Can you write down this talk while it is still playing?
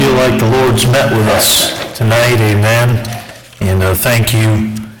like the Lord's met with us tonight, amen. And thank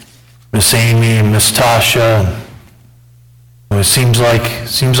you, Miss Amy and Miss Tasha. It seems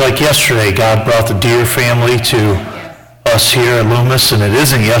like yesterday God brought the Deer family to us here at Loomis, and it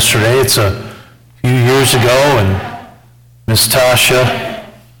isn't yesterday, it's a few years ago, and Miss Tasha,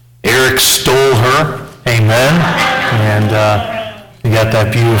 Eric stole her, amen, and you got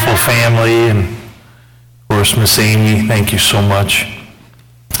that beautiful family, and of course Miss Amy, thank you so much.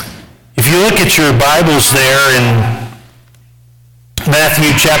 If you look at your Bibles there in Matthew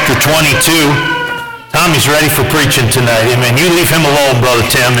chapter 22, Tommy's ready for preaching tonight, amen. You leave him alone, Brother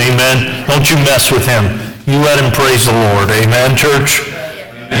Tim, amen. Don't you mess with him. You let him praise the Lord, amen, church?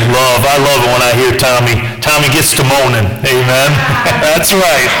 I love it when I hear Tommy. Tommy gets to moaning, amen. That's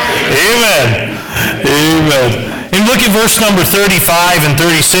right, amen, amen. And look at verse number 35 and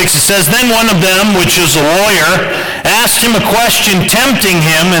 36. It says, "Then one of them, which is a lawyer, asked him a question, tempting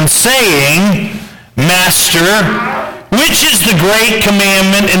him, and saying, Master, which is the great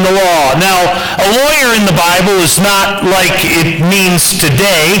commandment in the law?" Now, a lawyer in the Bible is not like it means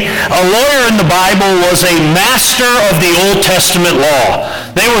today. A lawyer in the Bible was a master of the Old Testament law.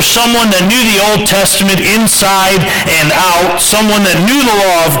 They were someone that knew the Old Testament inside and out, someone that knew the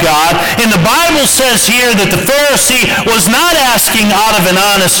law of God. And the Bible says here that the Pharisee was not asking out of an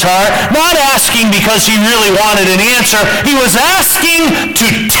honest heart, not asking because he really wanted an answer. He was asking to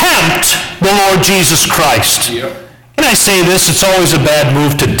tempt the Lord Jesus Christ. Yep. Can I say this? It's always a bad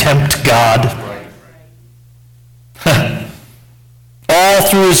move to tempt God. All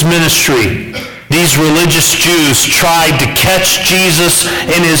through his ministry, these religious Jews tried to catch Jesus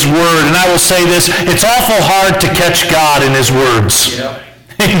in his word. And I will say this, it's awful hard to catch God in his words. Yep.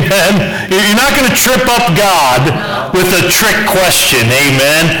 Amen. You're not going to trip up God with a trick question.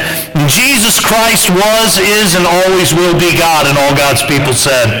 Amen. And Jesus Christ was, is, and always will be God, and all God's people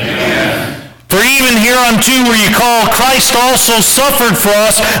said. Amen. For even hereunto were ye called, Christ also suffered for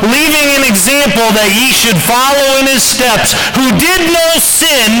us, leaving an example that ye should follow in his steps, who did no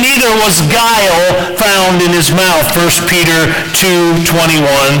sin, neither was guile found in his mouth. 1 Peter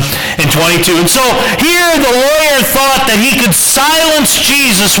 2:21 and 22. And so here the lawyer thought that he could silence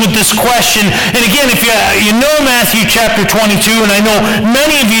Jesus with this question. And again, if you know Matthew chapter 22, and I know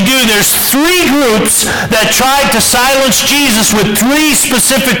many of you do, there's three groups that tried to silence Jesus with three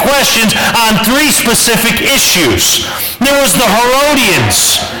specific questions on three specific issues. There was the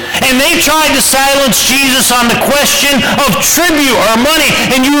Herodians, and they tried to silence Jesus on the question of tribute or money.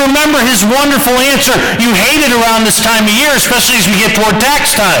 And you remember his wonderful answer. You hate it around this time of year, especially as we get toward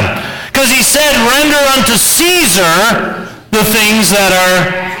tax time, because he said, render unto Caesar the things that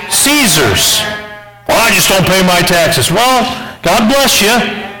are Caesar's. Well, I just don't pay my taxes. Well, God bless you,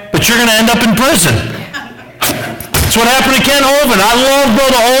 but you're going to end up in prison. That's what happened to Ken Hovind. I love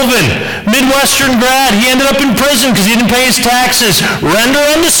Brother Hovind, Midwestern grad. He ended up in prison because he didn't pay his taxes. Render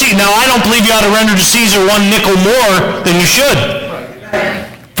unto Caesar. Now, I don't believe you ought to render to Caesar one nickel more than you should.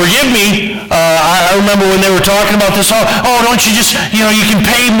 Forgive me. I remember when they were talking about this. Oh, don't you just, you can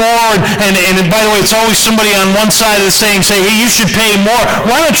pay more. And by the way, it's always somebody on one side of the saying, say, hey, you should pay more.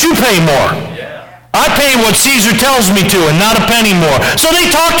 Why don't you pay more? I pay what Caesar tells me to and not a penny more. So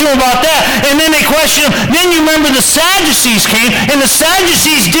they talked to him about that, and then they questioned him. Then you remember the Sadducees came, and the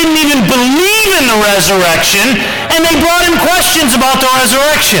Sadducees didn't even believe in the resurrection, and they brought him questions about the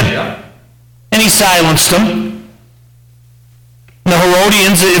resurrection. And he silenced them. The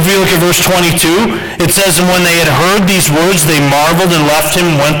Herodians, if you look at verse 22, it says, and when they had heard these words, they marveled and left him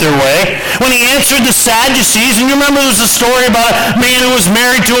and went their way. When he answered the Sadducees, and you remember there was a story about a man who was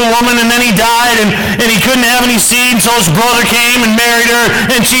married to a woman, and then he died, and he couldn't have any seed, so his brother came and married her,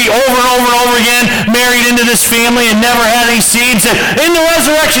 and she over and over and over again married into this family and never had any seed. Said, in the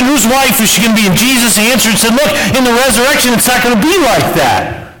resurrection, whose wife is she going to be? And Jesus answered and said, look, in the resurrection, it's not going to be like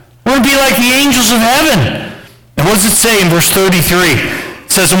that. We're going to be like the angels of heaven. And what does it say in verse 33? It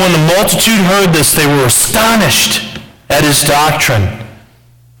says, and when the multitude heard this, they were astonished at his doctrine.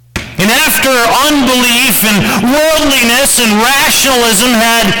 And after unbelief and worldliness and rationalism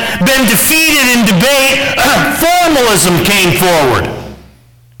had been defeated in debate, formalism came forward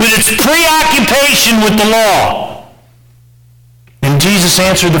with its preoccupation with the law. And Jesus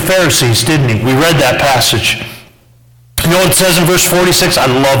answered the Pharisees, didn't he? We read that passage. You know what it says in verse 46? I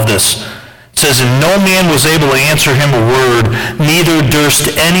love this. It says, and no man was able to answer him a word, neither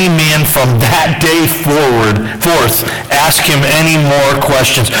durst any man from that day forth ask him any more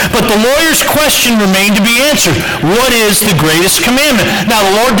questions. But the lawyer's question remained to be answered. What is the greatest commandment? Now,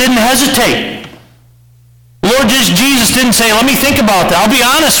 the Lord didn't hesitate. Lord Jesus didn't say, let me think about that. I'll be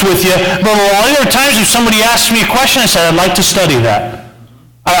honest with you, but there are times if somebody asks me a question, I said, I'd like to study that.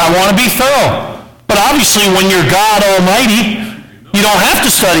 I want to be thorough. But obviously, when you're God Almighty, you don't have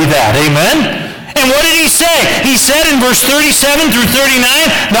to study that. Amen? And what did he say? He said in verse 37 through 39,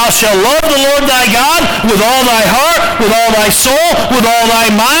 thou shalt love the Lord thy God with all thy heart, with all thy soul, with all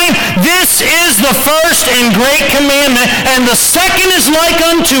thy mind. This is the first and great commandment, and the second is like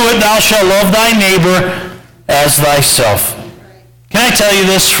unto it, thou shalt love thy neighbor as thyself. Can I tell you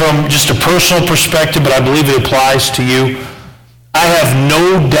this from just a personal perspective, but I believe it applies to you? I have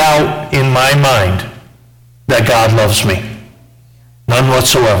no doubt in my mind that God loves me. None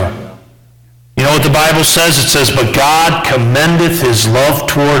whatsoever. You know what the Bible says? It says, but God commendeth his love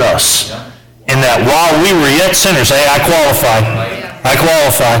toward us, in that while we were yet sinners, hey, I qualify.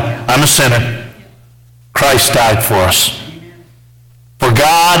 I'm a sinner. Christ died for us. For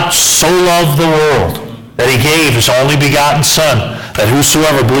God so loved the world that he gave his only begotten Son, that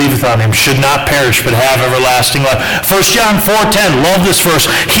whosoever believeth on him should not perish, but have everlasting life. 1 John 4:10, love this verse.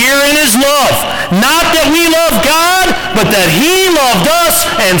 Herein is love, not that we love God, but that he loved us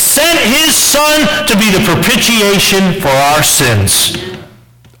and sent his Son to be the propitiation for our sins.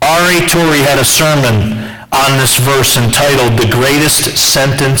 R.A. Torrey had a sermon on this verse entitled, The Greatest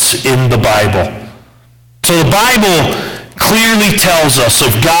Sentence in the Bible. So the Bible clearly tells us of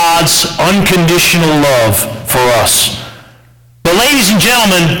God's unconditional love for us. But ladies and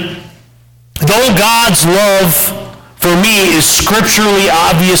gentlemen, though God's love for me is scripturally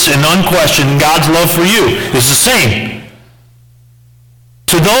obvious and unquestioned, God's love for you is the same.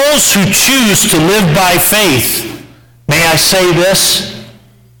 To those who choose to live by faith, may I say this?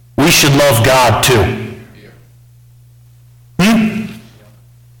 We should love God too.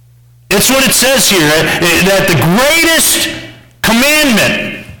 It's what it says here, that the greatest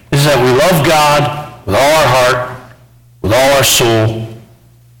commandment is that we love God with all our heart, with all our soul,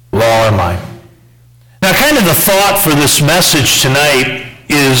 with all our mind. Now, kind of the thought for this message tonight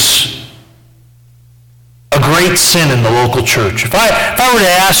is a great sin in the local church. If I were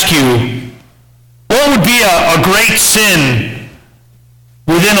to ask you, what would be a great sin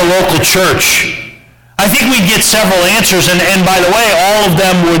within a local church? I think we'd get several answers, and by the way, all of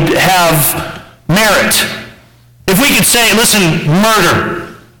them would have merit. If we could say, listen,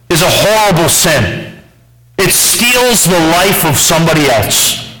 murder is a horrible sin. It steals the life of somebody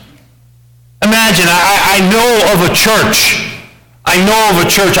else. Imagine, I know of a church. I know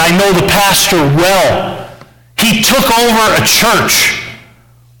the pastor well. He took over a church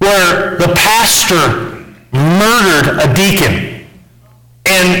where the pastor murdered a deacon.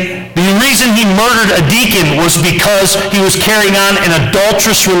 And the reason he murdered a deacon was because he was carrying on an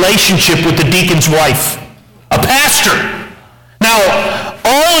adulterous relationship with the deacon's wife. A pastor. Now,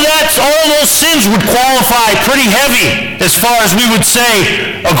 all those sins would qualify pretty heavy as far as we would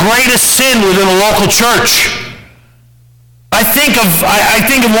say a greatest sin within a local church. I think of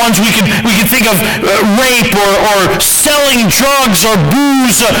ones we can think of rape or selling drugs or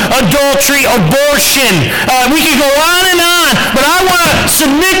booze, adultery, abortion. We could go on, but I want to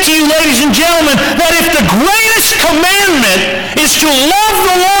submit to you, ladies and gentlemen, that if the greatest commandment is to love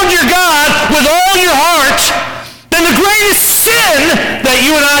the Lord your God with all your heart, then the greatest sin that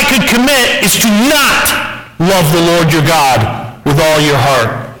you and I could commit is to not love the Lord your God with all your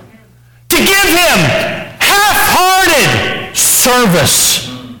heart. To give him half-hearted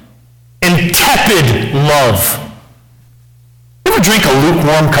service and tepid love. You ever drink a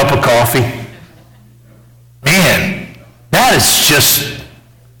lukewarm cup of coffee? Man, that is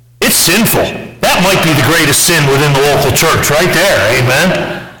it's sinful. That might be the greatest sin within the local church right there,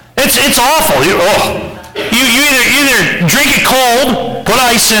 amen? It's awful. You either drink it cold, put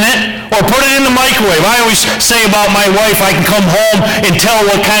ice in it, or put it in the microwave. I always say about my wife, I can come home and tell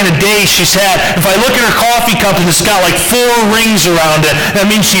what kind of day she's had. If I look at her coffee cup and it's got like 4 rings around it,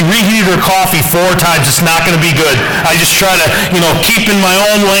 that means she reheated her coffee 4 times. It's not going to be good. I just try to, keep in my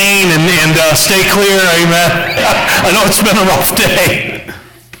own lane and stay clear, amen. I know it's been a rough day.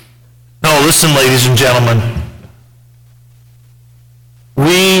 No, listen, ladies and gentlemen.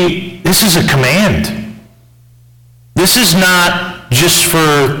 This is a command. This is not just for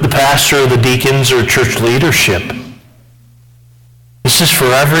the pastor or the deacons or church leadership. This is for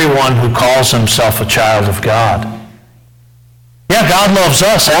everyone who calls himself a child of God. Yeah, God loves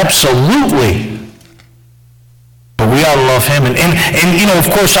us, absolutely. But we ought to love him. And of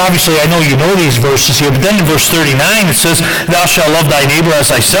course, obviously, I know you know these verses here, but then in verse 39 it says, thou shalt love thy neighbor as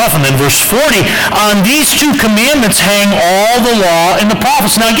thyself. And then verse 40, on these 2 commandments hang all the law and the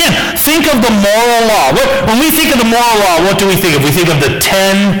prophets. Now again, think of the moral law. When we think of the moral law, what do we think of? We think of the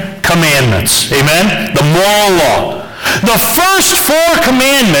 10 commandments. Amen? The moral law. The first 4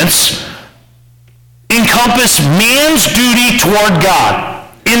 commandments encompass man's duty toward God.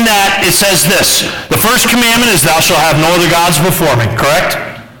 in that it says this. The first commandment is, thou shalt have no other gods before me, correct?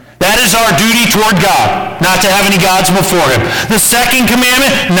 That is our duty toward God, not to have any gods before him. The second commandment,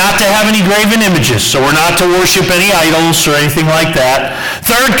 not to have any graven images. So we're not to worship any idols or anything like that.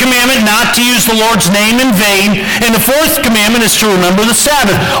 Third commandment, not to use the Lord's name in vain. And the fourth commandment is to remember the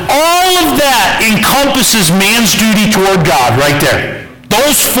Sabbath. All of that encompasses man's duty toward God right there.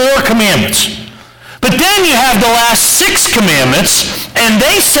 Those 4 commandments. But then you have the last 6 commandments, and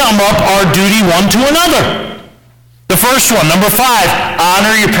they sum up our duty one to another. The first one, number 5,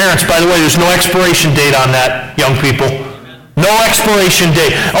 honor your parents. By the way, there's no expiration date on that, young people. No expiration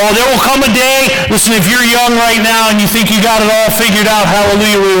date. Oh, there will come a day, listen, if you're young right now and you think you got it all figured out,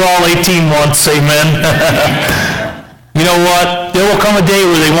 hallelujah, we were all 18 once, amen. You know what? There will come a day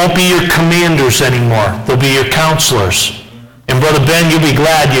where they won't be your commanders anymore. They'll be your counselors. And Brother Ben, you'll be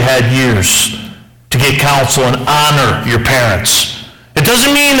glad you had years to get counsel and honor your parents. It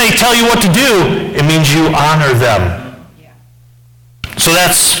doesn't mean they tell you what to do. It means you honor them. So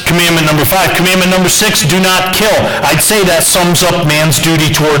that's commandment number 5. Commandment number 6, do not kill. I'd say that sums up man's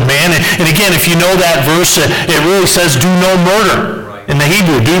duty toward man. And again, if you know that verse, it really says do no murder. In the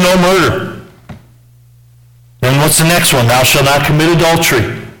Hebrew, do no murder. Then what's the next one? Thou shalt not commit adultery.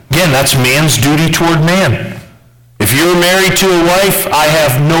 Again, that's man's duty toward man. If you're married to a wife, I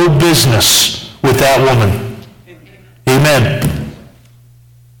have no business with that woman. Amen.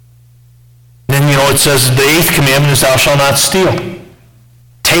 Then, it says the 8th commandment is thou shalt not steal.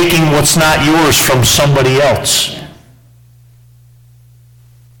 Taking what's not yours from somebody else.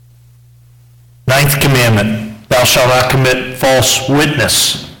 9th commandment, thou shalt not commit false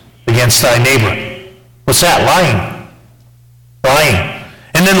witness against thy neighbor. What's that? Lying.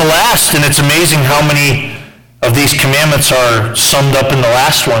 And then the last, and it's amazing how many of these commandments are summed up in the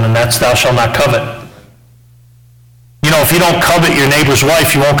last one, and that's thou shalt not covet. If you don't covet your neighbor's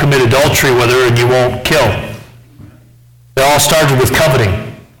wife, you won't commit adultery with her and you won't kill. It all started with coveting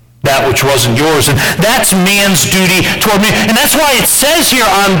that which wasn't yours. And that's man's duty toward man. And that's why it says here,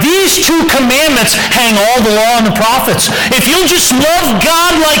 on these 2 commandments hang all the law and the prophets. If you'll just love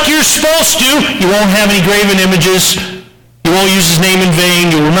God like you're supposed to, you won't have any graven images. You won't use his name in vain.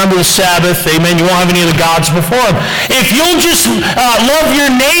 You'll remember the Sabbath. Amen. You won't have any other gods before him. If you'll just love your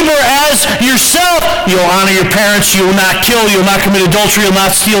neighbor as yourself, you'll honor your parents. You'll not kill. You'll not commit adultery. You'll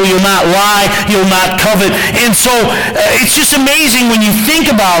not steal. You'll not lie. You'll not covet. And so it's just amazing when you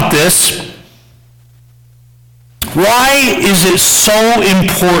think about this. Why is it so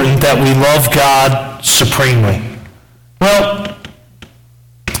important that we love God supremely? Well,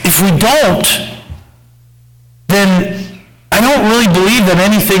 if we don't, then I don't really believe that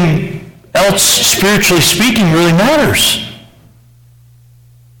anything else, spiritually speaking, really matters.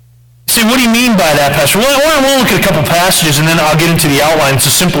 See, what do you mean by that, Pastor? Well, we'll look at a couple passages, and then I'll get into the outline.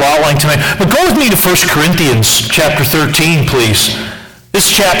 It's a simple outline tonight. But go with me to 1 Corinthians chapter 13, please. This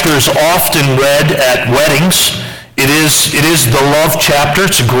chapter is often read at weddings. It is the love chapter.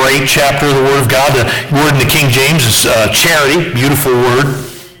 It's a great chapter of the Word of God. The word in the King James is charity, beautiful word.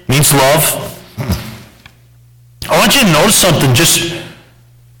 It means love. I want you to notice something just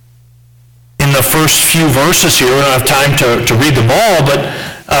in the first few verses here. We don't have time to read them all, but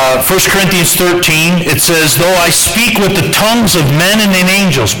 1 Corinthians 13, it says, though I speak with the tongues of men and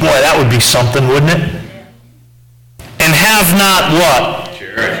angels. Boy, that would be something, wouldn't it? And have not what?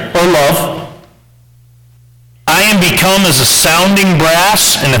 Charity. Or love. I am become as a sounding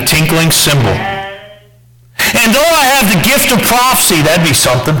brass and a tinkling cymbal. And though I have the gift of prophecy, that'd be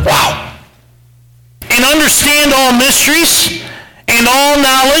something. Wow. And understand all mysteries and all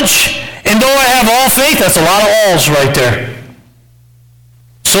knowledge, and though I have all faith, that's a lot of alls right there,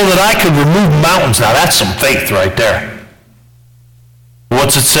 so that I could remove mountains. Now that's some faith right there.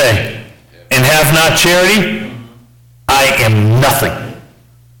 What's it say? And have not charity, I am nothing.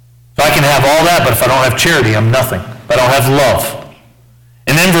 So I can have all that, but if I don't have charity, I'm nothing. If I don't have love.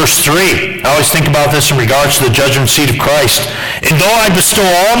 And then verse 3, I always think about this in regards to the judgment seat of Christ. And though I bestow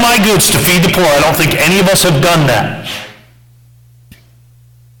all my goods to feed the poor, I don't think any of us have done that.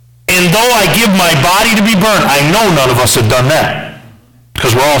 And though I give my body to be burned, I know none of us have done that,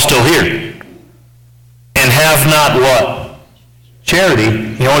 because we're all still here. And have not what?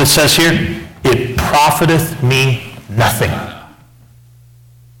 Charity. You know what it says here? It profiteth me nothing.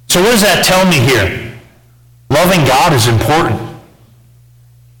 So what does that tell me here? Loving God is important.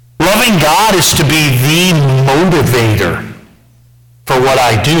 Loving God is to be the motivator for what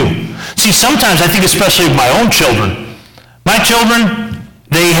I do. See, sometimes I think especially of my own children. My children,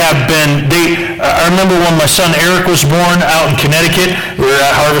 I remember when my son Eric was born out in Connecticut. We were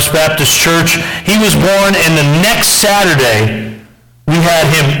at Harvest Baptist Church. He was born, and the next Saturday, we had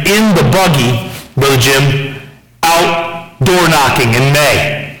him in the buggy, Brother Jim, out door knocking in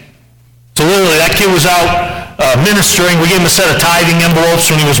May. So literally, that kid was out ministering. We gave him a set of tithing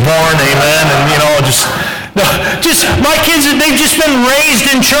envelopes when he was born, amen, and my kids, they've just been raised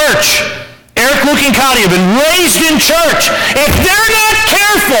in church. Eric, Luke, and Cody have been raised in church. If they're not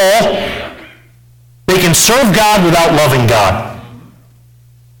careful, they can serve God without loving God.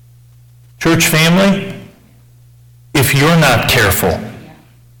 Church family, if you're not careful,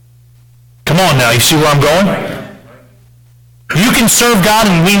 come on now, you see where I'm going? You can serve God,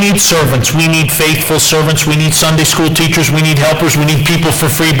 and we need servants. We need faithful servants. We need Sunday school teachers. We need helpers. We need people for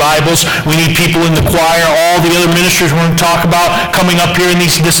free Bibles. We need people in the choir. All the other ministries we're going to talk about coming up here in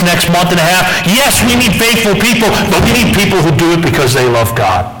this next month and a half. Yes, we need faithful people, but we need people who do it because they love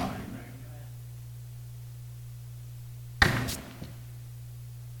God.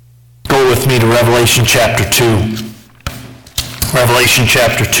 Go with me to Revelation chapter 2. Revelation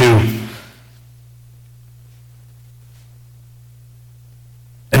chapter 2.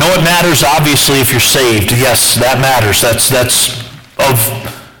 I know it matters, obviously, if you're saved. Yes, that matters. That's of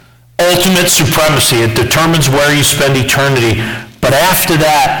ultimate supremacy. It determines where you spend eternity. But after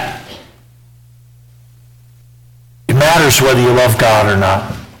that, it matters whether you love God or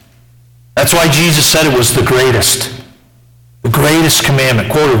not. That's why Jesus said it was the greatest commandment,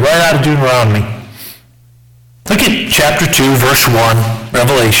 quoted right out of Deuteronomy. Look at chapter 2, verse 1,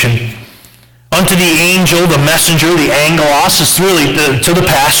 Revelation. Unto the angel, the messenger, the angelos, is really to the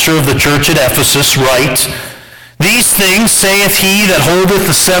pastor of the church at Ephesus, write, These things saith he that holdeth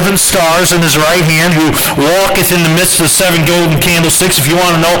the 7 stars in his right hand, who walketh in the midst of the 7 golden candlesticks. If you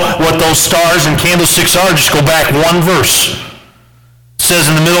want to know what those stars and candlesticks are, just go back one verse. It says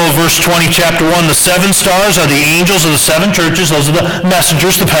in the middle of verse 20, chapter 1, the 7 stars are the angels of the 7 churches. Those are the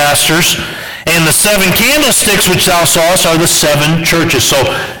messengers, the pastors. And the 7 candlesticks which thou sawest are the 7 churches. So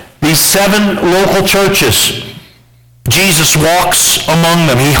these 7 local churches, Jesus walks among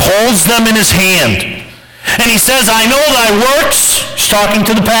them. He holds them in his hand. And he says, I know thy works. He's talking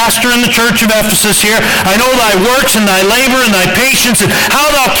to the pastor in the church of Ephesus here. I know thy works and thy labor and thy patience, and how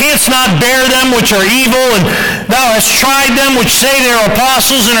thou canst not bear them which are evil, and thou hast tried them which say they are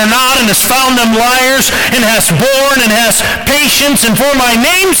apostles and are not, and hast found them liars, and hast borne and hast patience, and for my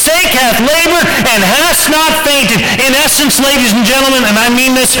name's sake hath labored and hast not fainted. In essence, ladies and gentlemen, and I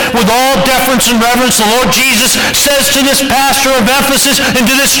mean this with all deference and reverence, the Lord Jesus says to this pastor of Ephesus and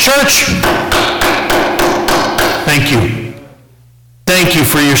to this church, thank you. Thank you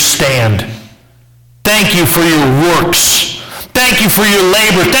for your stand. Thank you for your works. Thank you for your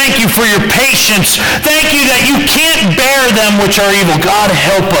labor. Thank you for your patience. Thank you that you can't bear them which are evil. God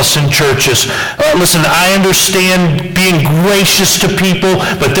help us in churches. Listen, I understand being gracious to people,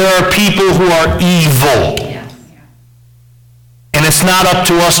 but there are people who are evil. And it's not up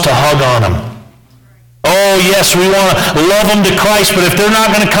to us to hug on them. Oh, yes, we want to love them to Christ, but if they're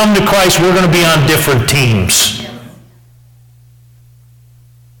not going to come to Christ, we're going to be on different teams.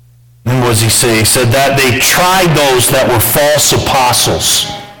 And what does he say? He said that they tried those that were false apostles.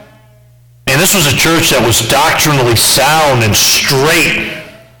 And this was a church that was doctrinally sound and straight.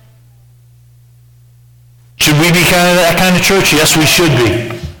 Should we be that kind of church? Yes, we should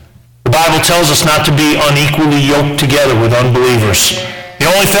be. The Bible tells us not to be unequally yoked together with unbelievers. The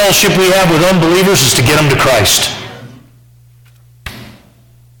only fellowship we have with unbelievers is to get them to Christ.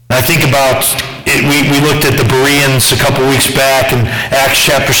 And I think about it, we looked at the Bereans a couple weeks back in Acts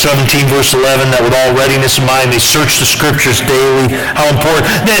chapter 17, verse 11, that with all readiness in mind, they searched the scriptures daily. How important.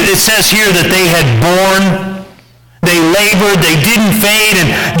 It says here that they had borne, they labored, they didn't fade, and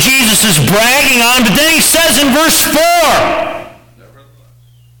Jesus is bragging on, but then he says in verse 4,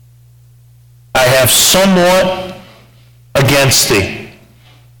 I have somewhat against thee.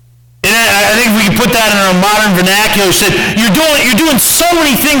 And I think if we can put that in our modern vernacular, he said, you're doing so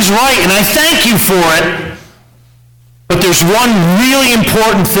many things right, and I thank you for it, but there's one really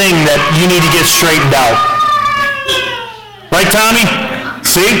important thing that you need to get straightened out. Right, Tommy?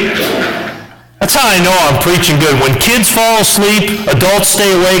 See? That's how I know I'm preaching good. When kids fall asleep, adults stay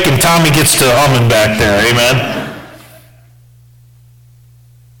awake, and Tommy gets to humming back there. Amen?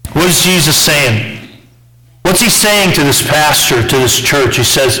 What is Jesus saying? What's he saying to this pastor, to this church? He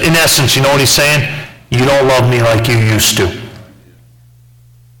says, in essence, you know what he's saying? You don't love me like you used to.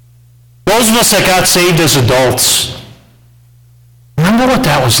 Those of us that got saved as adults, remember what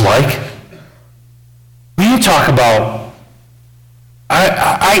that was like? When you talk about,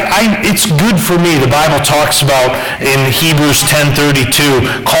 it's good for me. The Bible talks about in Hebrews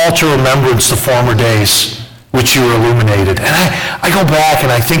 10:32, call to remembrance the former days which you were illuminated. And I go back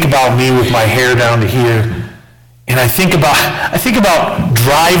and I think about me with my hair down to here. And I think about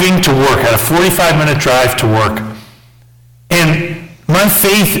driving to work. I had a 45-minute drive to work. And my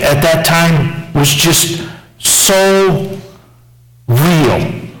faith at that time was just so real.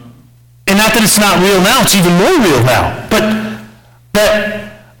 And not that it's not real now, it's even more real now. But that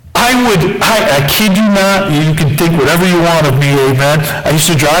I kid you not, you can think whatever you want of me, amen. I used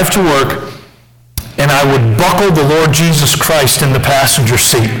to drive to work, and I would buckle the Lord Jesus Christ in the passenger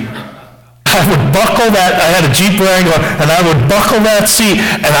seat. I would buckle that, I had a Jeep Wrangler, and I would buckle that seat,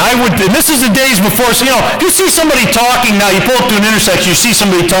 and this is the days before, so you see somebody talking now, you pull up to an intersection, you see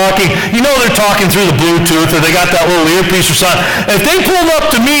somebody talking, you know they're talking through the Bluetooth, or they got that little earpiece or something. If they pulled up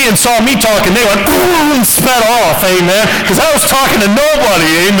to me and saw me talking, they went, ooh, and sped off, amen, because I was talking to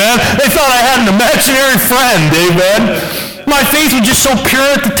nobody, amen. They thought I had an imaginary friend, amen. My faith was just so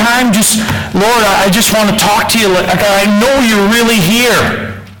pure at the time, Lord, I just want to talk to you, like I know you're really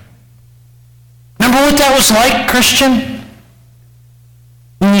here. Remember what that was like, Christian?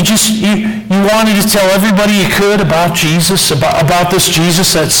 When you wanted to tell everybody you could about Jesus, about this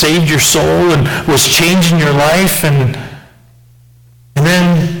Jesus that saved your soul and was changing your life, and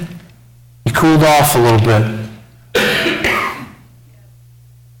then you cooled off a little bit.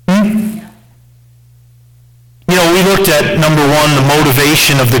 We looked at, number one, the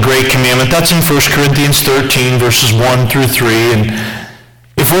motivation of the Great Commandment. That's in 1 Corinthians 13, verses 1 through 3, and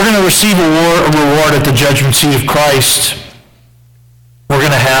if we're going to receive a reward at the judgment seat of Christ, we're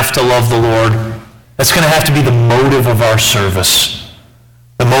going to have to love the Lord. That's going to have to be the motive of our service,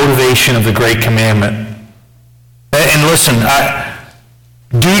 the motivation of the Great Commandment. And listen,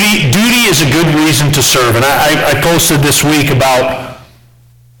 duty is a good reason to serve. And I posted this week about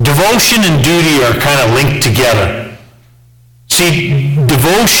devotion and duty are kind of linked together. See,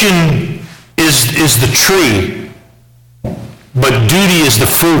 devotion is the tree, but duty is the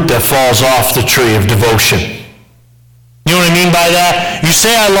fruit that falls off the tree of devotion. You know what I mean by that? You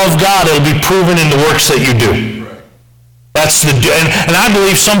say, I love God, it'll be proven in the works that you do. That's and I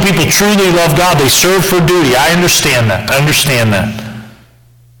believe some people truly love God. They serve for duty. I understand that.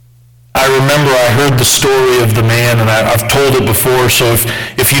 I remember I heard the story of the man, and I've told it before, so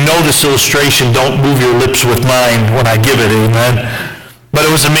if you know this illustration, don't move your lips with mine when I give it, amen? But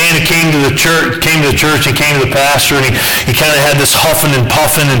it was a man who came to the church, he came to the pastor, and he kind of had this huffing and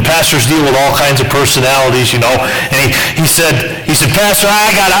puffing, and pastors deal with all kinds of personalities, and he said, Pastor,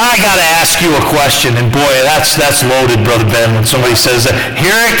 I gotta ask you a question. And boy, that's loaded, Brother Ben, when somebody says that.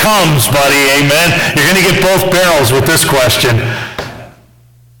 Here it comes, buddy, amen. You're gonna get both barrels with this question.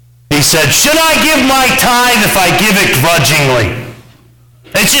 He said, should I give my tithe if I give it grudgingly?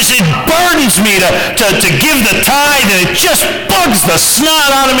 It burdens me to give the tithe, and it just bugs the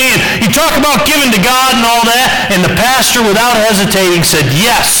snot out of me. And you talk about giving to God and all that, and the pastor, without hesitating, said,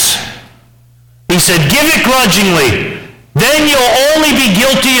 yes. He said, give it grudgingly. Then you'll only be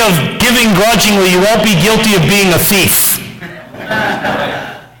guilty of giving grudgingly. You won't be guilty of being a thief.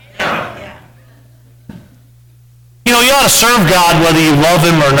 You ought to serve God whether you love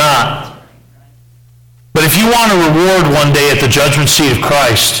him or not. But if you want a reward one day at the judgment seat of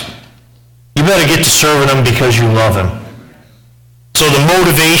Christ, you better get to serving him because you love him. So the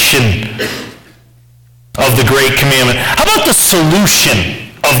motivation of the Great Commandment. How about the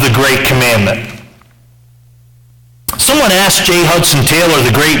solution of the Great Commandment? Someone asked J. Hudson Taylor,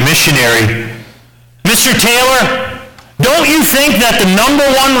 the great missionary, Mr. Taylor, don't you think that the number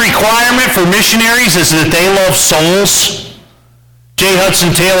one requirement for missionaries is that they love souls? J.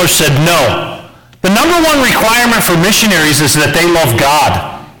 Hudson Taylor said, no. The number one requirement for missionaries is that they love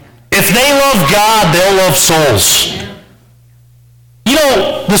God. If they love God, they'll love souls.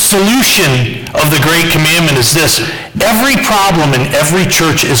 The solution of the Great Commandment is this. Every problem in every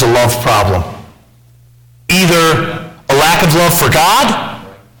church is a love problem. Either a lack of love for God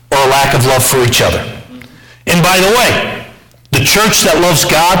or a lack of love for each other. And by the way, the church that loves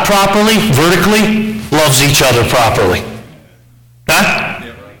God properly, vertically, loves each other properly. Huh?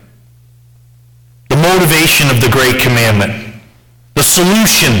 The motivation of the Great Commandment. The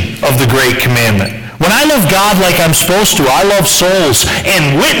solution of the Great Commandment. When I love God like I'm supposed to, I love souls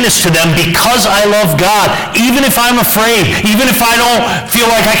and witness to them because I love God, even if I'm afraid, even if I don't feel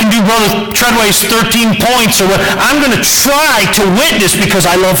like I can do Brother Treadway's 13 points or what, I'm going to try to witness because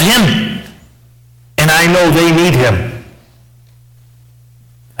I love him. And I know they need him.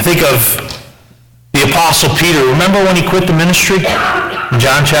 I think of the Apostle Peter. Remember when he quit the ministry? In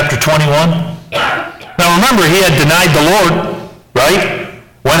John chapter 21? Now remember, he had denied the Lord, right?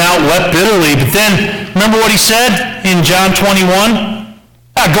 Went out, wept bitterly. But then, remember what he said in John 21?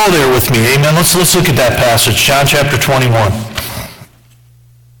 Go there with me, amen. Let's look at that passage, John chapter 21.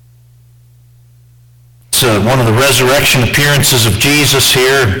 It's one of the resurrection appearances of Jesus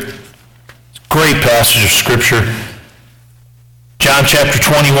here. It's a great passage of Scripture. John chapter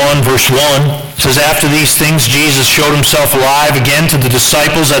 21, verse 1 says, after these things, Jesus showed himself alive again to the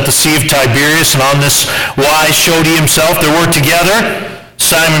disciples at the Sea of Tiberias, and on this wise showed he himself. There were together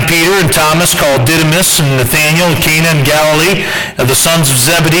Simon Peter and Thomas, called Didymus, and Nathanael, and Cana in Galilee, of the sons of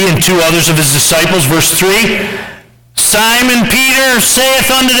Zebedee, and two others of his disciples. Verse 3, Simon Peter saith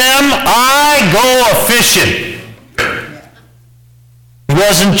unto them, I go a-fishing. He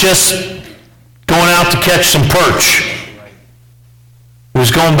wasn't just going out to catch some perch. He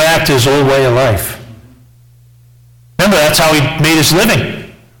was going back to his old way of life. Remember, that's how he made his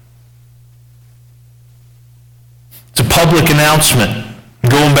living. It's a public announcement.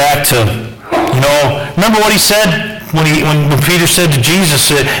 Going back to, remember what he said when Peter said to Jesus,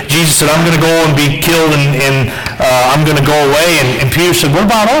 Jesus said, I'm going to go and be killed and I'm going to go away. And Peter said, what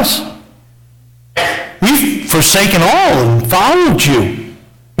about us? We've forsaken all and followed you.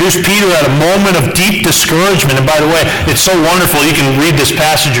 Here's Peter at a moment of deep discouragement. And by the way, it's so wonderful. You can read this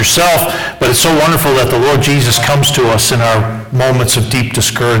passage yourself, but it's so wonderful that the Lord Jesus comes to us in our moments of deep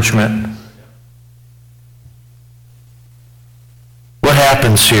discouragement. What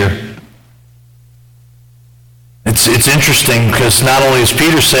happens here? It's interesting because not only does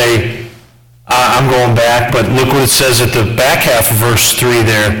Peter say, I'm going back, but look what it says at the back half of verse 3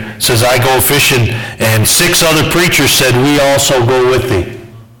 there. It says, I go fishing, and 6 other preachers said, we also go with thee.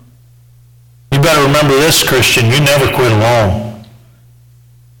 You better remember this, Christian. You never quit alone.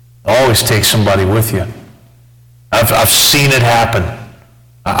 Always take somebody with you. I've seen it happen.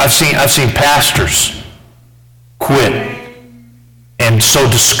 I've seen pastors quit and so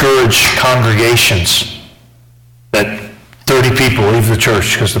discourage congregations that 30 people leave the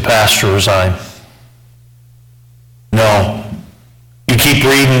church because the pastor resigned. No. You keep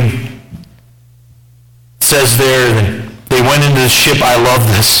reading. It says there that they went into the ship. I love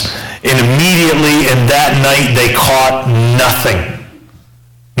this. And immediately in that night they caught nothing.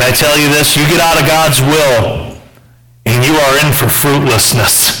 And I tell you this, you get out of God's will and you are in for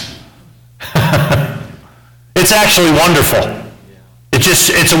fruitlessness. It's actually wonderful.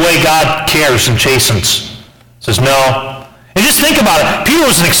 It's a way God cares and chastens. Says no. And just think about it. Peter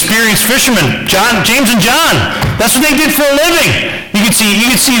was an experienced fisherman. James and John. That's what they did for a living. You could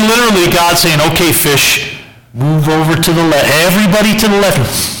see literally God saying, okay, fish, move over to the left. Everybody to the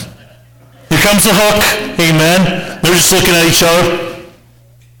left. Here comes the hook. Amen. They're just looking at each other.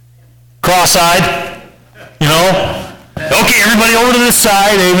 Cross-eyed. Okay, everybody over to this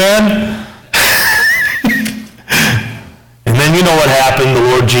side. Amen. And then you know what happened. The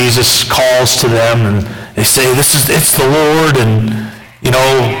Lord Jesus calls to them and they say, it's the Lord. And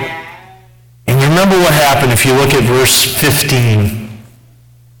you remember what happened if you look at verse 15.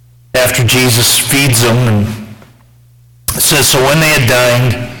 After Jesus feeds them, and it says, so when they had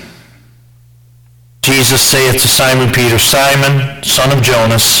dined, Jesus saith to Simon Peter, Simon, son of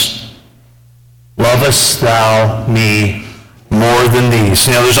Jonas, lovest thou me more than these?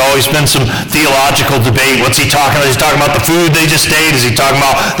 There's always been some theological debate. What's he talking about? Is he talking about the food they just ate? Is he talking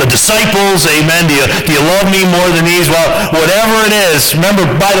about the disciples? Amen. Do you love me more than these? Well, whatever it is. Remember,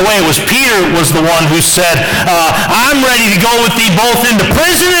 by the way, it was Peter was the one who said, I'm ready to go with thee both into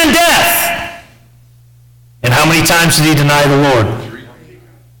prison and death. And how many times did he deny the Lord?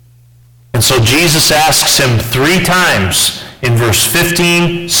 And so Jesus asks him 3 times in verse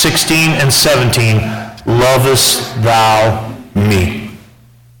 15, 16, and 17, lovest thou me?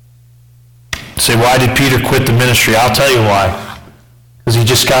 Say, why did Peter quit the ministry? I'll tell you why. Because he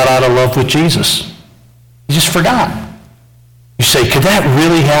just got out of love with Jesus. He just forgot. You say, could that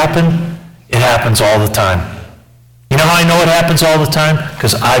really happen? It happens all the time. You know how I know it happens all the time?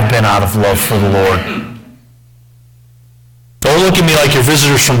 Because I've been out of love for the Lord. Don't look at me like you're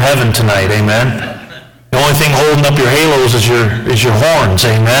visitors from heaven tonight, amen? The only thing holding up your halos is your horns,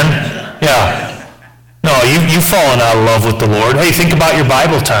 amen? Yeah. No, you've fallen out of love with the Lord. Hey, think about your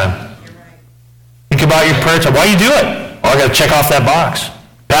Bible time. Think about your prayer time. Why do you do it? Oh, I got to check off that box.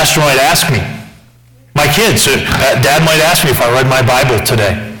 Pastor might ask me. My kids, Dad might ask me if I read my Bible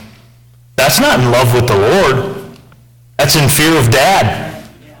today. That's not in love with the Lord. That's in fear of Dad.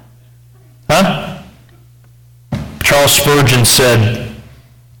 Huh? Charles Spurgeon said,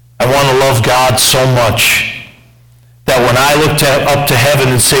 I want to love God so much that when I look up to heaven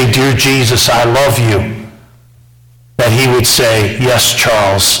and say, dear Jesus, I love you, that he would say, yes,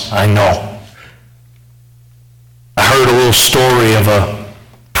 Charles, I know. I heard a little story of a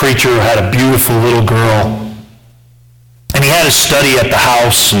preacher who had a beautiful little girl. And he had a study at the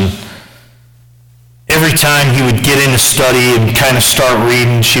house, and every time he would get in to study and kind of start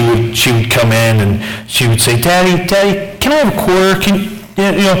reading, she would come in and she would say, Daddy, can I have a quarter?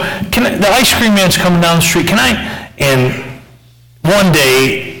 The ice cream man's coming down the street. Can I? And one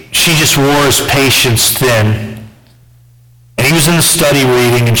day, she just wore his patience thin. And he was in the study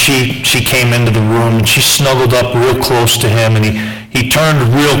reading, and she came into the room, and she snuggled up real close to him, and he turned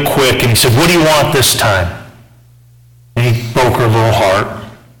real quick, and he said, what do you want this time? And he broke her little heart.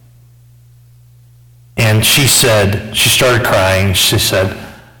 And she started crying. She said,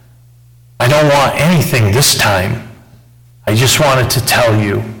 I don't want anything this time. I just wanted to tell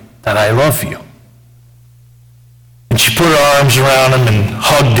you that I love you. And she put her arms around him and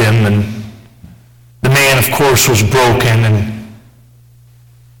hugged him, and the man, of course, was broken. And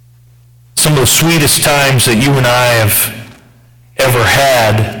some of the sweetest times that you and I have ever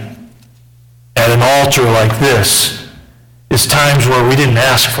had at an altar like this is times where we didn't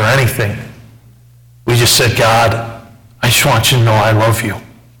ask for anything. We just said, God, I just want you to know I love you.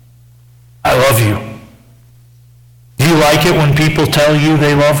 I love you. Do you like it when people tell you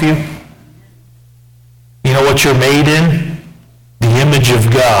they love you? You know what you're made in? The image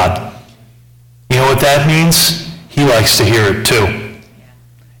of God. You know what that means? He likes to hear it too.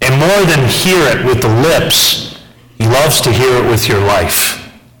 And more than hear it with the lips, he loves to hear it with your life.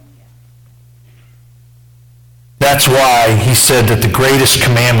 That's why he said that the greatest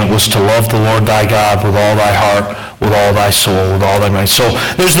commandment was to love the Lord thy God with all thy heart, with all thy soul, with all thy might. So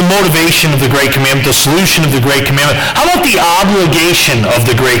there's the motivation of the great commandment, the solution of the great commandment. How about the obligation of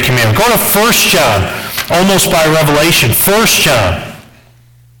the great commandment? Go to 1 John, almost by revelation. 1 John.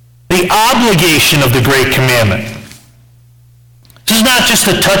 The obligation of the great commandment. This is not just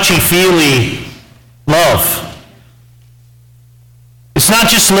a touchy-feely love. It's not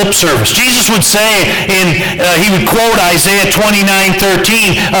just lip service. Jesus would say, he would quote Isaiah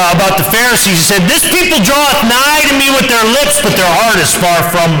 29:13 about the Pharisees. He said, this people draweth nigh to me with their lips, but their heart is far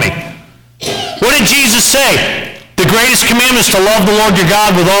from me. What did Jesus say? The greatest commandment is to love the Lord your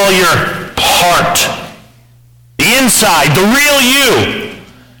God with all your heart. The inside, the real you.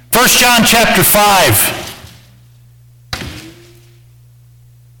 1 John chapter 5.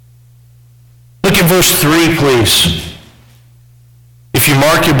 Look at verse 3, please. If you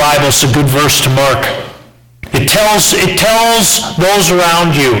mark your Bible, it's a good verse to mark. It tells those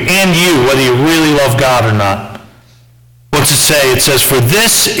around you and you whether you really love God or not. What's it say? It says, for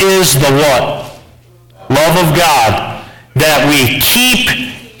this is the what? Love of God, that we keep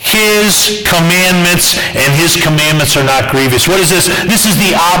his commandments, and his commandments are not grievous. What is this? This is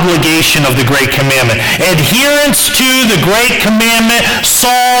the obligation of the great commandment. Adherence to the great commandment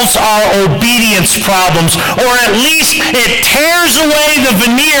solves our obedience problems, or at least it tears away the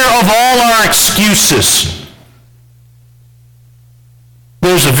veneer of all our excuses.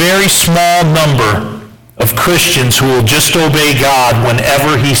 There's a very small number of Christians who will just obey God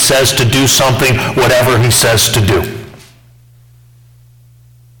whenever he says to do something, whatever he says to do.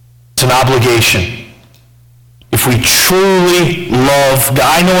 It's an obligation. If we truly love God,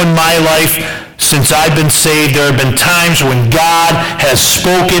 I know in my life, since I've been saved, there have been times when God has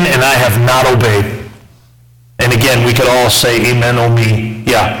spoken and I have not obeyed. And again, we could all say, amen, oh me.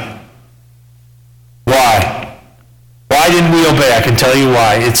 Yeah. Why? Why didn't we obey? I can tell you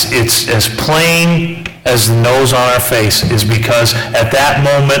why. It's as plain as the nose on our face, is because at that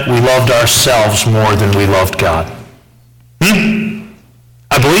moment we loved ourselves more than we loved God.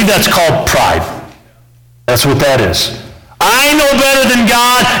 I believe that's called pride. That's what that is. I know better than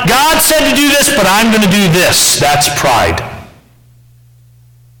God. God said to do this, but I'm going to do this. That's pride.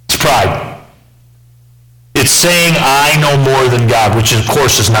 It's pride. It's saying I know more than God, which of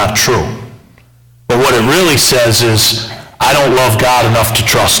course is not true. But what it really says is, I don't love God enough to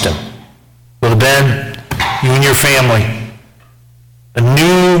trust him. Well, Ben, you and your family, a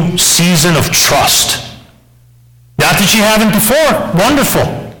new season of trust. Not that you haven't before. Wonderful.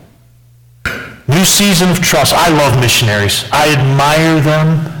 New season of trust. I love missionaries. I admire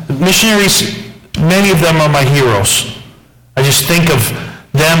them. Missionaries, many of them are my heroes. I just think of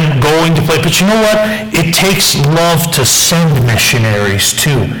them going to play. But you know what? It takes love to send missionaries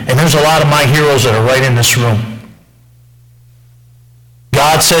too. And there's a lot of my heroes that are right in this room.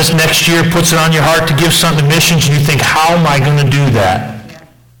 God says next year, puts it on your heart to give something to missions, and you think, how am I going to do that?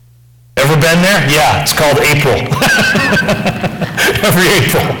 Ever been there? Yeah, it's called April. Every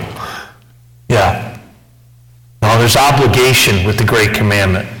April. Yeah. No, there's obligation with the great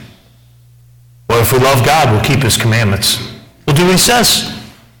commandment. Well, if we love God, we'll keep his commandments. We'll do what he says.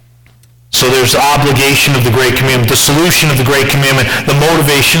 So there's the obligation of the Great Commandment, the solution of the Great Commandment, the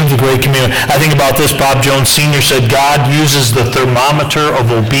motivation of the Great Commandment. I think about this. Bob Jones Sr. said, God uses the thermometer of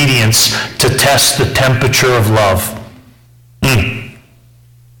obedience to test the temperature of love. And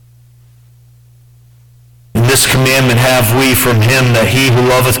this commandment have we from him, that he who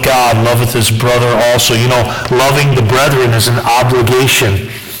loveth God loveth his brother also. You know, loving the brethren is an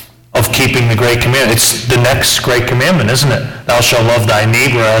obligation of keeping the Great Commandment. It's the next Great Commandment, isn't it? Thou shalt love thy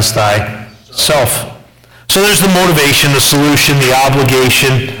neighbor as thyself. So there's the motivation, the solution, the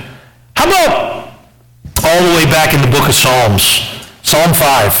obligation. How about all the way back in the book of Psalms? Psalm 5.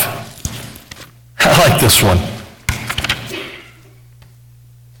 I like this one.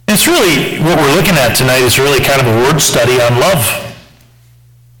 It's really, what we're looking at tonight is really kind of a word study on love.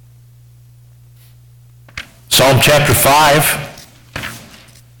 Psalm chapter 5.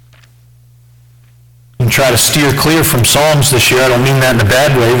 And try to steer clear from Psalms this year. I don't mean that in a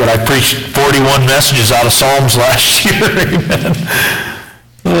bad way, but I preached 41 messages out of Psalms last year. Amen.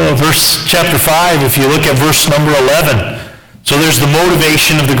 Chapter 5, if you look at verse number 11. So there's the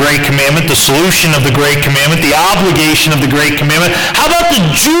motivation of the Great Commandment, the solution of the Great Commandment, the obligation of the Great Commandment. How about the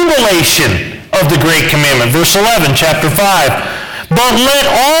jubilation of the Great Commandment? Verse 11, chapter 5. But let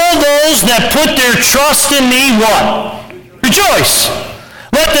all those that put their trust in thee, what? Rejoice.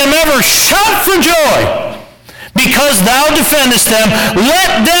 Let them ever shout for joy, because thou defendest them.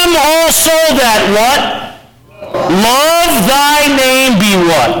 Let them also that what? Love thy name be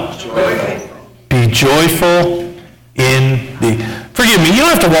what? Be joyful in thee. Forgive me, you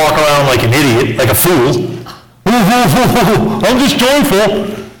don't have to walk around like an idiot, like a fool. I'm just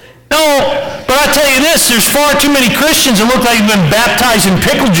joyful. No, but I tell you this, there's far too many Christians that look like they've been baptized in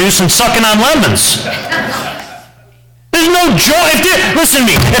pickle juice and sucking on lemons. There's no joy. Listen to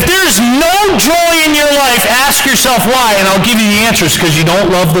me. If there's no joy in your life, ask yourself why, and I'll give you the answers, because you don't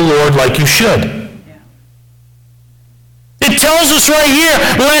love the Lord like you should. It tells us right here,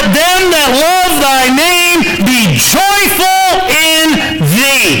 let them that love thy name be joyful in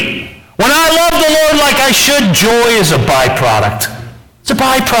thee. When I love the Lord like I should, joy is a byproduct. It's a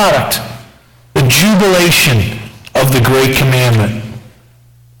byproduct. The jubilation of the Great Commandment.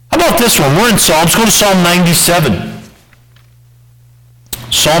 How about this one? We're in Psalms. Go to Psalm 97.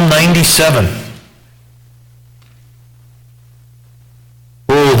 Psalm 97.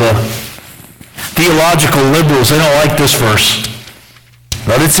 Oh, the theological liberals, they don't like this verse.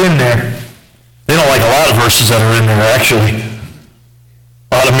 But it's in there. They don't like a lot of verses that are in there, actually.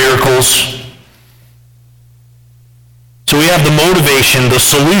 A lot of miracles. So we have the motivation, the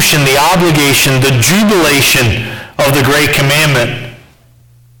solution, the obligation, the jubilation of the Great Commandment.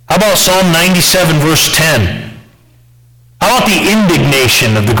 How about Psalm 97, verse 10? How about the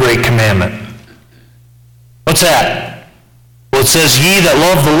indignation of the Great Commandment? What's that? Well, it says, ye that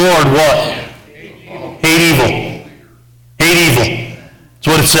love the Lord, what? Hate evil. Hate evil. That's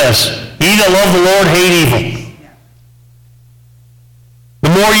what it says. Ye that love the Lord, hate evil. The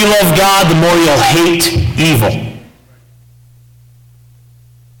more you love God, the more you'll hate evil.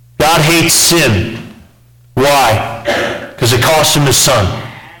 God hates sin. Why? Because it cost him his son.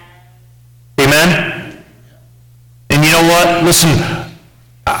 Amen? And you know what? Listen,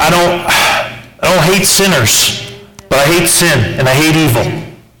 I don't hate sinners, but I hate sin and I hate evil.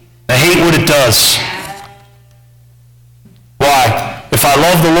 I hate what it does. Why? If I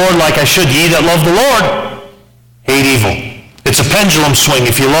love the Lord like I should, ye that love the Lord, hate evil. It's a pendulum swing.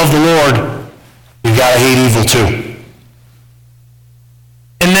 If you love the Lord, you've got to hate evil too.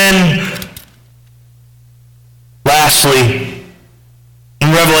 And then, lastly, in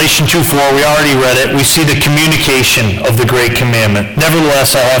Revelation 2:4, we already read it, we see the communication of the Great Commandment.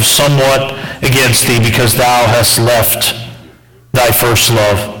 Nevertheless, I have somewhat against thee, because thou hast left thy first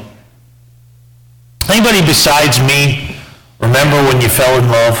love. Anybody besides me remember when you fell in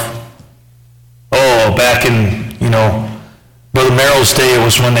love? Oh, back in, Brother Merrill's day, it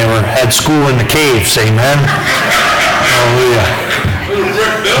was when they had school in the caves, amen? Hallelujah.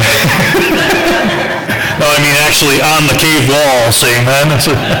 No, I mean actually on the cave walls, amen?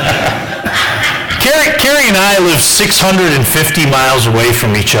 Carrie and I lived 650 miles away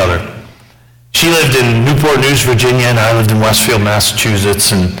from each other. She lived in Newport News, Virginia, and I lived in Westfield,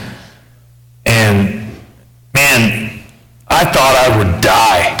 Massachusetts, and man, I thought I would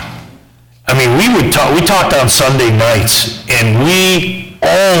die. I mean, we talked on Sunday nights, and we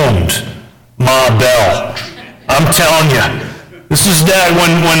owned Ma Bell. I'm telling you. This is that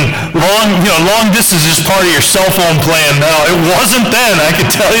when long distance is part of your cell phone plan now. It wasn't then, I can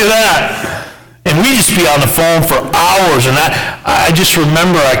tell you that. And we just be on the phone for hours, and I just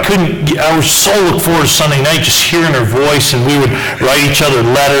remember I was so looking forward to Sunday night, just hearing her voice, and we would write each other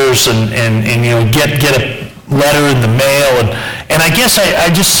letters and get a letter in the mail. And I guess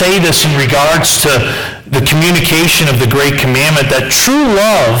I just say this in regards to the communication of the Great Commandment, that true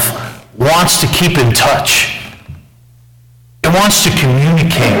love wants to keep in touch. It wants to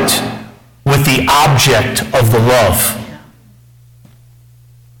communicate with the object of the love.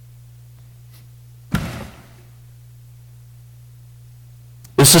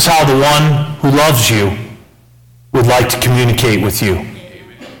 This is how the one who loves you would like to communicate with you.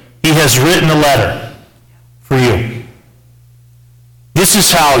 He has written a letter for you. This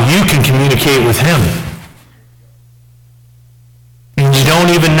is how you can communicate with him. And you don't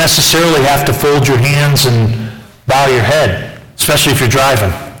even necessarily have to fold your hands and bow your head, especially if you're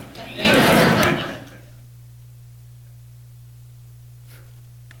driving.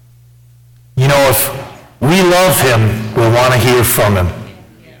 You know, if we love him, we'll want to hear from him.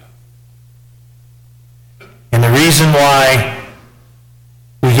 And the reason why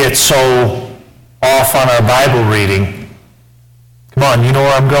we get so off on our Bible reading, come on, you know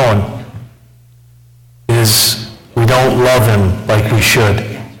where I'm going, is we don't love him like we should.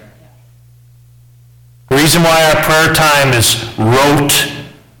 The reason why our prayer time is rote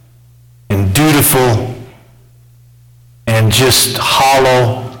and dutiful and just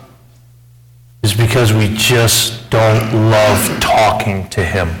hollow is because we just don't love talking to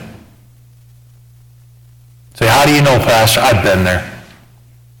him. Say, how do you know, Pastor? I've been there.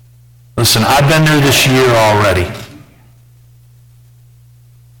 Listen, I've been there this year already.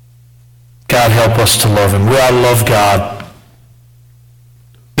 God help us to love him. We ought to love God.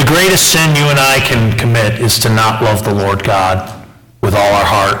 The greatest sin you and I can commit is to not love the Lord God with all our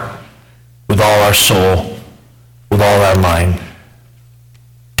heart, with all our soul, with all our mind.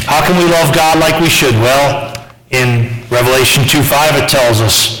 How can we love God like we should? Well, in Revelation 2:5 it tells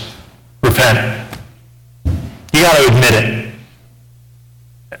us, repent. You got to admit it.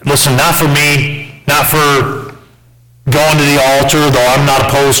 Listen, not for me, not for going to the altar, though I'm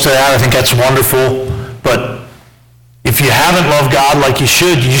not opposed to that. I think that's wonderful. But if you haven't loved God like you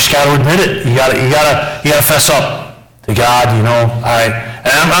should, you just got to admit it. You got to fess up to God. You know,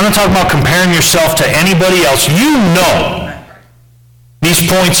 I'm not talking about comparing yourself to anybody else. You know these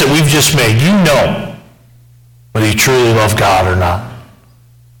points that we've just made. You know whether you truly love God or not.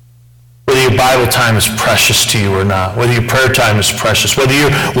 Whether your Bible time is precious to you or not. Whether your prayer time is precious. Whether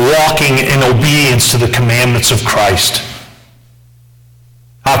you're walking in obedience to the commandments of Christ.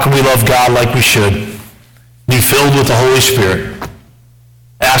 How can we love God like we should? Be filled with the Holy Spirit.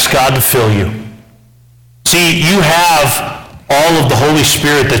 Ask God to fill you. See, you have all of the Holy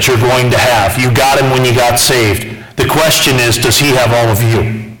Spirit that you're going to have. You got him when you got saved. The question is, does he have all of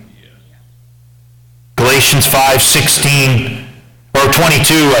you? Galatians 5:16 or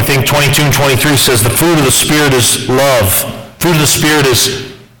 22, I think 22 and 23 says the fruit of the Spirit is love. Fruit of the Spirit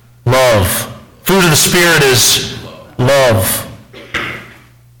is love. Fruit of the Spirit is love.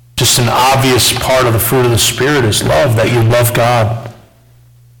 Just an obvious part of the fruit of the Spirit is love, that you love God.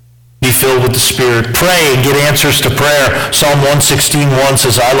 Be filled with the Spirit. Pray and get answers to prayer. Psalm 116:1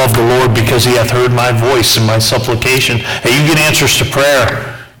 says, I love the Lord because he hath heard my voice and my supplication. Hey, you get answers to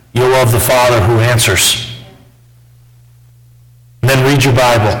prayer, you'll love the Father who answers. And then read your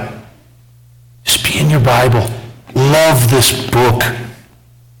Bible. Just be in your Bible. Love this book.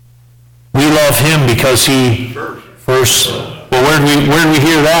 We love him because he first. Well, where do we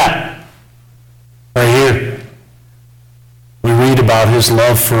hear that? Right here. We read about his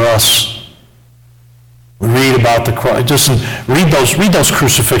love for us. We read about the cross. Listen, read those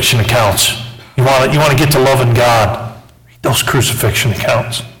crucifixion accounts. You want to get to loving God. Read those crucifixion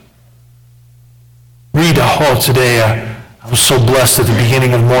accounts. Read today. I was so blessed at the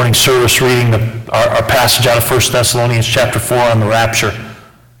beginning of morning service reading our passage out of 1 Thessalonians chapter 4 on the rapture.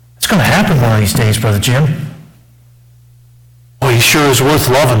 It's going to happen one of these days, Brother Jim. Well, he sure is worth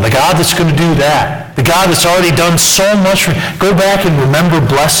loving. The God that's going to do that. The God that's already done so much for you. Go back and remember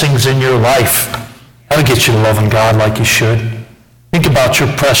blessings in your life. That'll get you to loving God like you should. Think about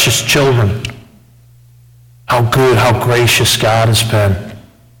your precious children. How good, how gracious God has been.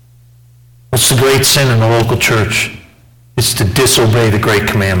 What's the great sin in the local church? It's to disobey the great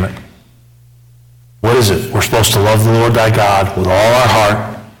commandment. What is it? We're supposed to love the Lord thy God with all our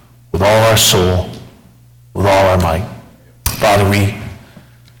heart, with all our soul, with all our might. Father, we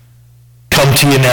come to you now.